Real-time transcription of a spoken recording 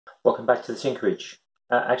Welcome back to the Tinkerage.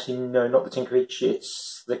 Actually, no, not the Tinkerage,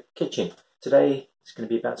 it's the kitchen. Today, it's going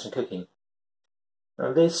to be about some cooking.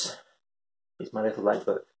 Now this is my little black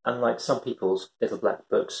book. Unlike some people's little black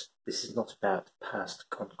books, this is not about past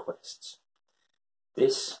conquests.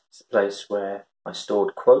 This is the place where I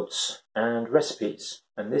stored quotes and recipes,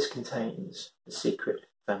 and this contains the secret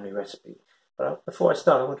family recipe. But before I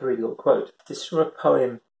start, I want to read a little quote. This is from a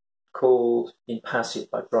poem called In Passage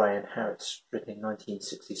by Brian Harris, written in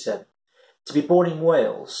 1967. To be born in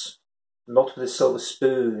Wales, not with a silver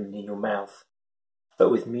spoon in your mouth, but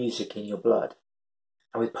with music in your blood,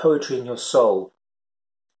 and with poetry in your soul,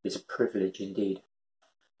 is a privilege indeed.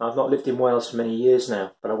 I've not lived in Wales for many years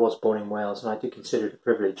now, but I was born in Wales, and I do consider it a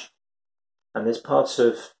privilege. And there's parts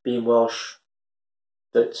of being Welsh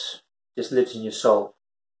that just lives in your soul.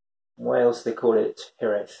 In Wales, they call it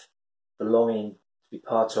hireth, the longing to be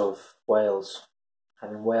part of Wales,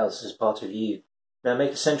 having Wales as part of you. Now,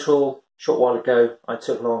 Maker Central, a short while ago, I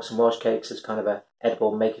took along some Welshcakes as kind of an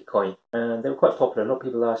edible maker coin, and they were quite popular. A lot of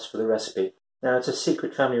people asked for the recipe. Now, it's a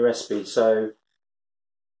secret family recipe, so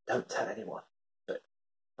don't tell anyone, but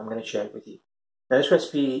I'm going to share it with you. Now, this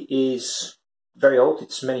recipe is very old.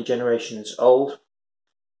 It's many generations old.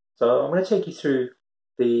 So I'm going to take you through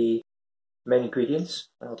the main ingredients,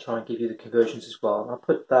 and I'll try and give you the conversions as well. And I'll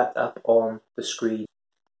put that up on the screen.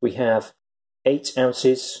 We have 8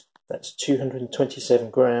 ounces, that's 227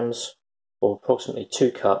 grams, or approximately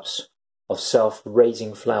 2 cups of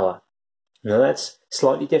self-raising flour. Now that's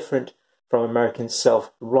slightly different from American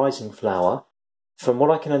self-rising flour. From what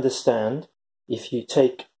I can understand, if you're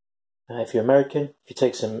American, if you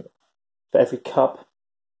take some for every cup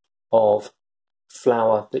of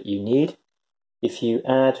flour that you need, if you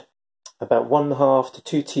add about 1.5 to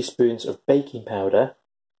 2 teaspoons of baking powder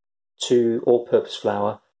to all-purpose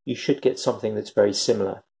flour, you should get something that's very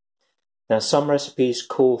similar. Now, some recipes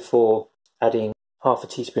call for adding 1/2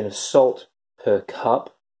 teaspoon of salt per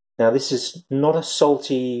cup. Now, this is not a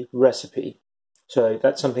salty recipe, so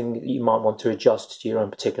that's something that you might want to adjust to your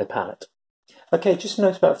own particular palate. Okay, just a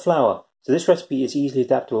note about flour. So this recipe is easily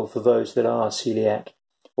adaptable for those that are celiac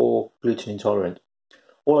or gluten intolerant.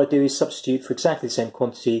 All I do is substitute for exactly the same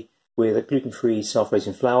quantity with a gluten-free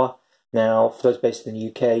self-raising flour. Now, for those based in the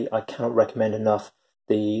UK, I cannot recommend enough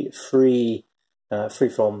the free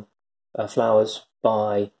from flours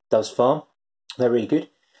by Dove's Farm. They're really good.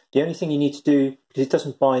 The only thing you need to do, because it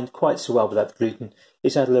doesn't bind quite so well without the gluten,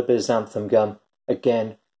 is add a little bit of xanthan gum,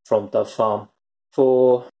 again from Dove Farm.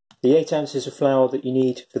 For the 8 ounces of flour that you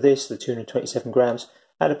need for this, the 227 grams,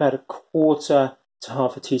 add about 1/4 to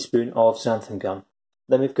 1/2 teaspoon of xanthan gum.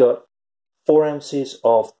 Then we've got 4 ounces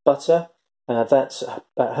of butter. That's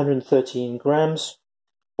about 113 grams,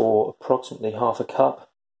 or approximately 1/2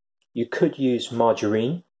 cup. You could use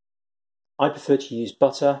margarine. I prefer to use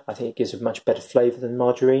butter. I think it gives a much better flavour than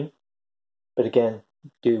margarine. But again,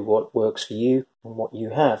 do what works for you and what you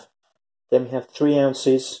have. Then we have 3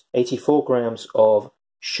 ounces, 84 grams of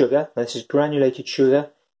sugar. Now, this is granulated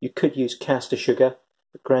sugar. You could use caster sugar,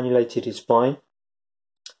 but granulated is fine.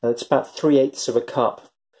 That's about 3/8 of a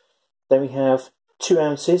cup. Then we have 2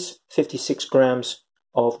 ounces, 56 grams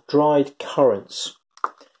of dried currants.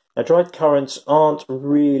 Now, dried currants aren't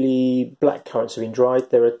really black currants that have been dried.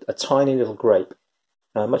 They're a tiny little grape,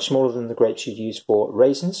 much smaller than the grapes you'd use for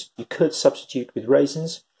raisins. You could substitute with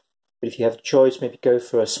raisins, but if you have a choice, maybe go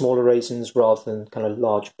for smaller raisins rather than kind of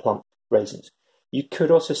large plump raisins. You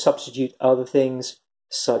could also substitute other things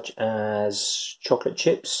such as chocolate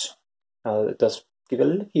chips. That does give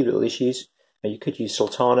a few little issues. You could use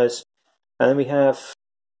sultanas. And then we have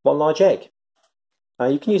 1 large egg.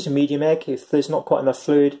 You can use a medium egg. If there's not quite enough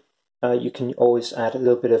fluid, you can always add a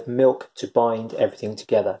little bit of milk to bind everything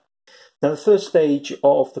together. Now, the first stage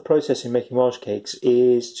of the process in making Welsh cakes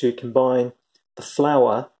is to combine the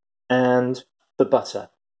flour and the butter.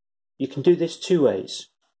 You can do this 2 ways.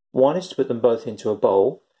 One is to put them both into a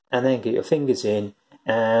bowl and then get your fingers in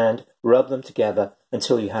and rub them together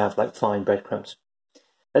until you have like fine breadcrumbs.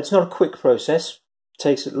 It's not a quick process. It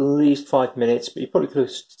takes at least 5 minutes, but you're probably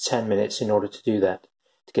close to 10 minutes in order to do that,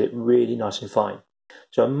 to get it really nice and fine.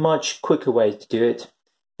 So a much quicker way to do it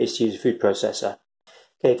is to use a food processor.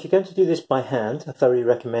 Okay, if you're going to do this by hand, I thoroughly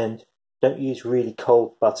recommend don't use really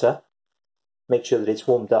cold butter. Make sure that it's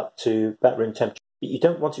warmed up to about room temperature. But you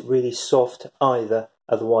don't want it really soft either,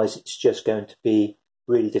 otherwise it's just going to be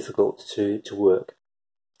really difficult to work.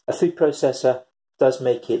 A food processor does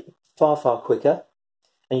make it far, far quicker,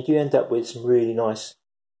 and you do end up with some really nice,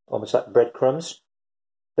 almost like breadcrumbs,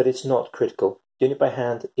 but it's not critical. Doing it by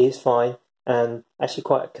hand is fine, and actually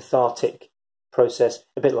quite a cathartic process,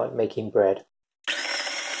 a bit like making bread.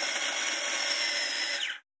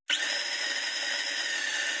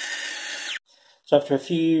 So after a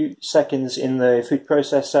few seconds in the food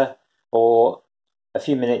processor or a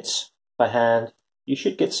few minutes by hand, you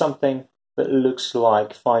should get something that looks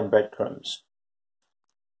like fine breadcrumbs.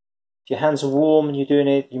 If your hands are warm and you're doing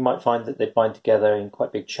it, you might find that they bind together in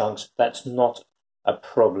quite big chunks. That's not a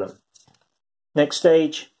problem. Next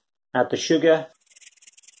stage, add the sugar,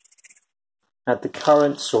 add the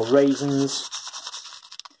currants or raisins.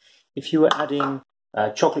 If you were adding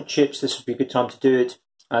chocolate chips, this would be a good time to do it.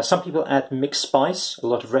 Some people add mixed spice. A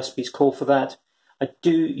lot of recipes call for that. I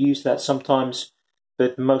do use that sometimes,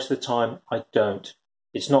 but most of the time I don't.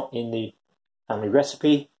 It's not in the family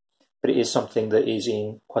recipe, but it is something that is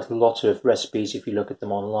in quite a lot of recipes if you look at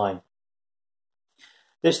them online.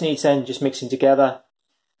 This needs then just mixing together.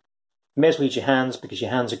 You may as well use your hands because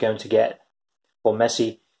your hands are going to get more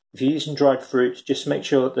messy. If you're using dried fruit, just make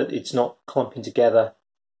sure that it's not clumping together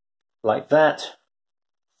like that.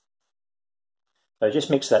 So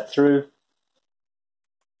just mix that through.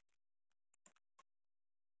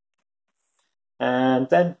 And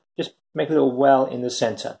then just make a little well in the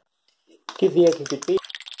center. Give the egg a good beat.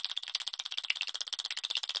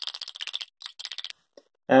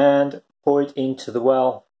 And pour it into the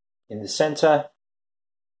well in the center.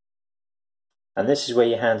 And this is where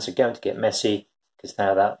your hands are going to get messy, because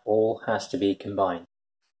now that all has to be combined.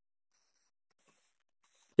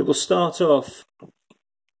 It will start off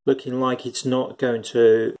looking like it's not going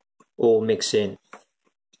to all mix in.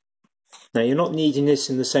 Now you're not kneading this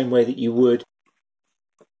in the same way that you would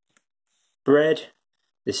bread.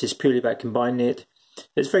 This is purely about combining it.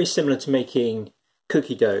 It's very similar to making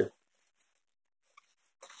cookie dough.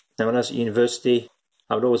 Now when I was at university,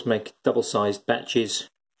 I would always make double-sized batches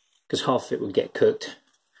because half of it would get cooked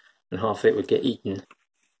and half of it would get eaten.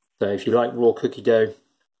 So if you like raw cookie dough,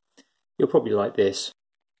 you'll probably like this.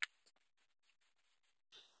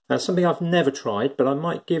 Now something I've never tried, but I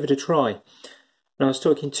might give it a try. And I was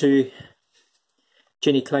talking to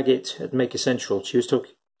Ginny Claggett at Maker Central. She was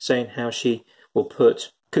saying how she will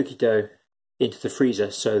put cookie dough into the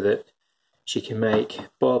freezer so that she can make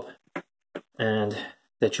Bob and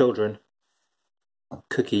their children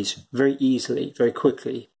cookies very easily, very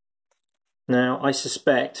quickly. Now I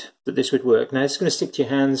suspect that this would work. Now it's going to stick to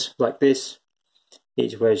your hands like this.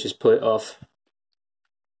 Each way is just pull it off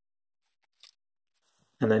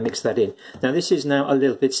and then mix that in. Now this is now a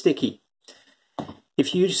little bit sticky.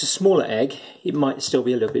 If you use a smaller egg, it might still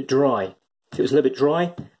be a little bit dry. If it was a little bit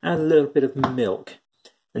dry, add a little bit of milk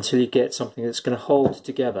until you get something that's going to hold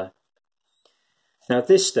together. Now at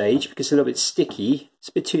this stage, because it's a little bit sticky, it's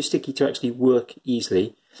a bit too sticky to actually work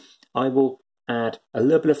easily, I will add a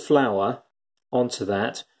little bit of flour onto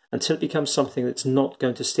that until it becomes something that's not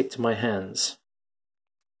going to stick to my hands.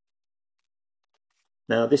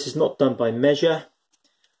 Now this is not done by measure.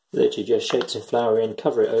 Literally just shake some flour in,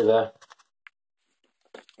 cover it over,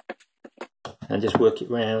 and just work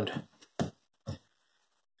it round.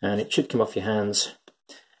 And it should come off your hands.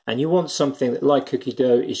 And you want something that, like cookie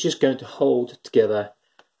dough, is just going to hold together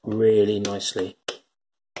really nicely.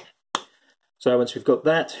 So once we've got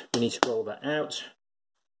that, we need to roll that out.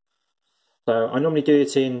 So I normally do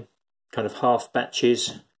it in kind of half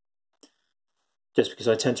batches, just because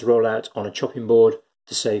I tend to roll out on a chopping board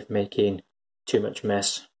to save making too much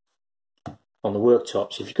mess on the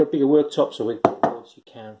worktops. If you've got bigger worktops or big boards, you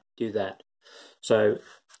can do that. So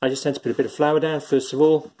I just tend to put a bit of flour down first of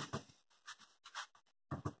all.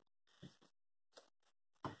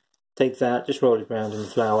 Take that, just roll it around in the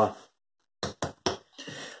flour. So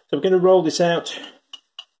I'm going to roll this out,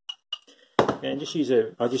 and I'll just use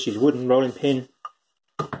a wooden rolling pin.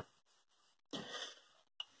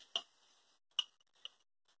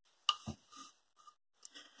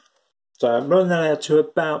 So I'm rolling that out to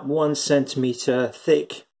about 1 centimetre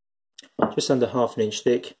thick, just under half an inch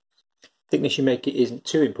thick. Thickness you make it isn't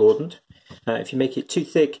too important. If you make it too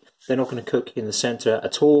thick, they're not going to cook in the centre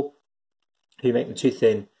at all. If you make them too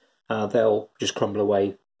thin, they'll just crumble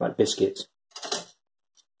away like biscuits.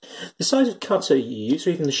 The size of cutter you use,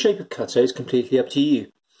 or even the shape of cutter, is completely up to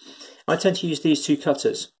you. I tend to use these two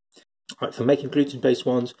cutters. Right, for making gluten-based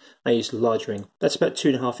ones, I use the large ring. That's about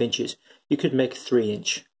 2.5 inches. You could make a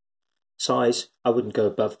 3-inch size. I wouldn't go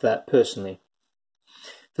above that personally.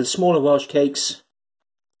 For the smaller Welsh cakes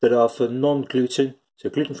that are for non-gluten, so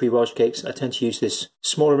gluten-free Welsh cakes, I tend to use this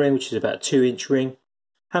smaller ring, which is about a 2-inch ring.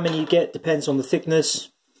 How many you get depends on the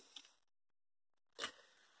thickness.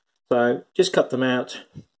 So just cut them out.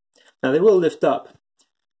 Now they will lift up.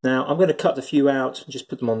 Now I'm going to cut a few out and just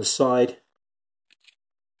put them on the side,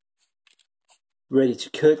 ready to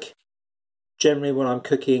cook. Generally when I'm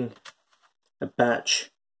cooking a batch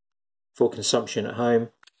for consumption at home,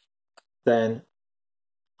 then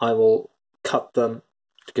I will cut them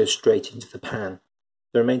to go straight into the pan.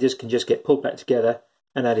 The remainders can just get pulled back together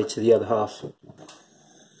and added to the other half.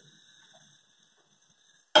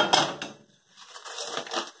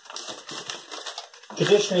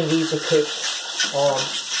 Traditionally these are cooked on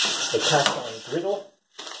a cast iron griddle,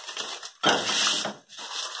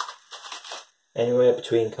 anywhere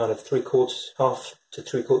between kind of half to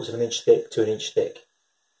 3/4 of an inch thick to an inch thick.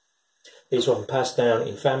 These are often passed down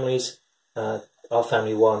in families. Our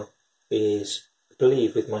family one is, I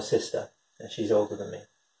believe, with my sister, and she's older than me.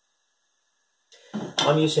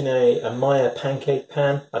 I'm using a Maya pancake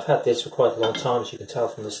pan. I've had this for quite a long time, as you can tell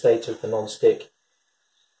from the state of the non-stick.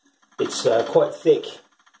 It's quite thick.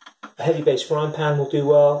 A heavy base frying pan will do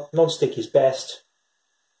well. Non-stick is best.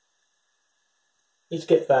 You need to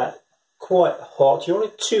get that quite hot. You don't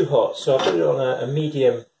want it too hot, so I put it on a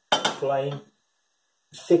medium flame.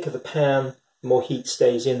 The thicker the pan, the more heat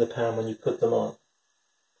stays in the pan when you put them on.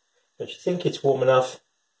 If you think it's warm enough,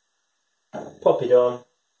 pop it on.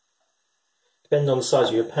 Depending on the size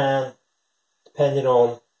of your pan, depending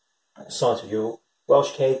on the size of your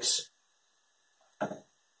Welsh cakes,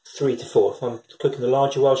 3 to 4. If I'm cooking the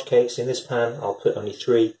larger Welsh cakes in this pan, I'll put only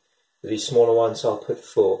 3. For these smaller ones, I'll put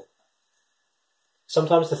 4.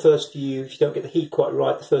 Sometimes the first few, if you don't get the heat quite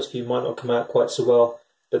right, the first few might not come out quite so well,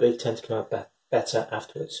 but they tend to come out better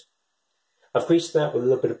afterwards. I've greased that with a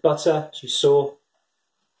little bit of butter, as you saw.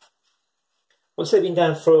 Once they've been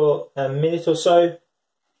down for a minute or so,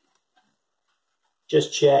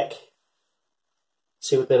 just check,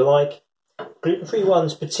 see what they're like. Gluten-free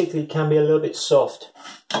ones particularly can be a little bit soft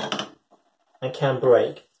and can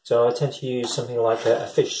break, so I tend to use something like a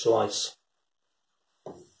fish slice.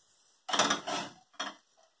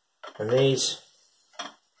 And these,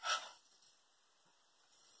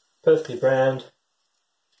 perfectly browned.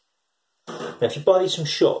 Now if you buy these from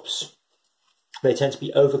shops, they tend to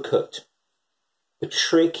be overcooked. The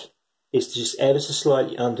trick is to just ever so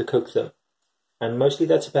slightly undercook them, and mostly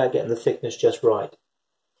that's about getting the thickness just right.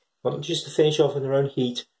 You want them just to finish off in their own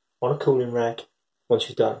heat on a cooling rack once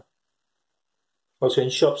you're done. Also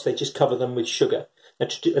in shops they just cover them with sugar. Now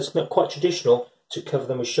it's not quite traditional to cover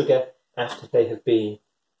them with sugar after they have been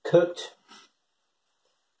cooked.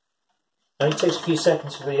 Only takes a few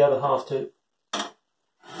seconds for the other half to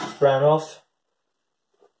brown off.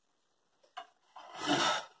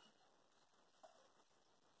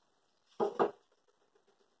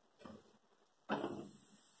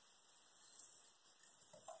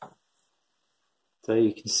 So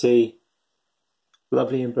you can see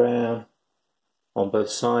lovely and brown on both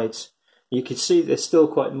sides. You can see they're still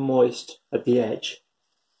quite moist at the edge.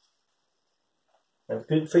 And the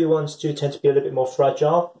gluten-free ones do tend to be a little bit more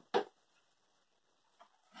fragile.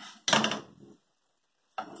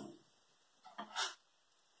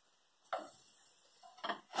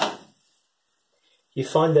 If you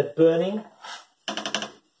find they're burning,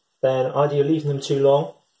 then either you're leaving them too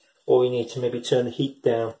long, or you need to maybe turn the heat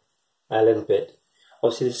down a little bit.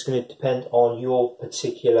 Obviously this is going to depend on your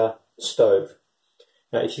particular stove.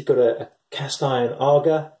 Now if you've got a cast iron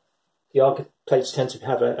Aga, the Aga plates tend to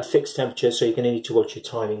have a fixed temperature, so you're going to need to watch your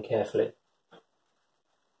timing carefully.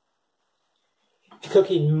 If you're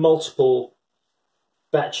cooking multiple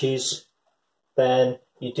batches, then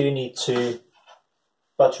you do need to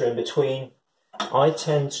butter in between. I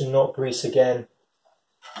tend to not grease again,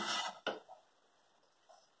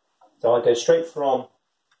 so I go straight from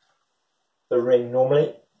the ring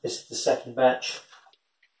normally. This is the second batch.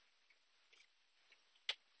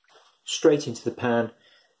 Straight into the pan.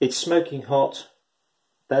 It's smoking hot.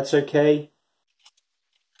 That's okay.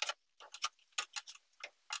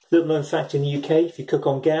 Little known fact in the UK, if you cook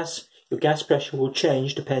on gas, your gas pressure will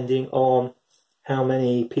change depending on how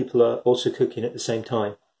many people are also cooking at the same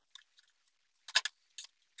time.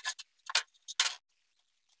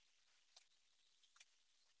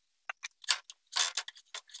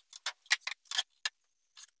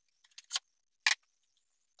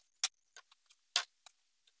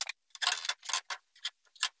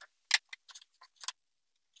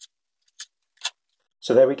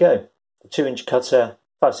 So there we go. The 2-inch cutter,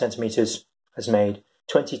 5 centimeters, has made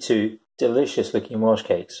 22 delicious looking Welsh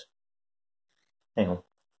cakes. Hang on,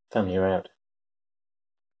 family are out.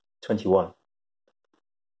 21.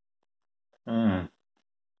 The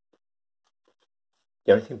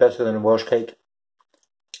only thing better than a Welsh cake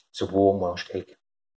is a warm Welsh cake.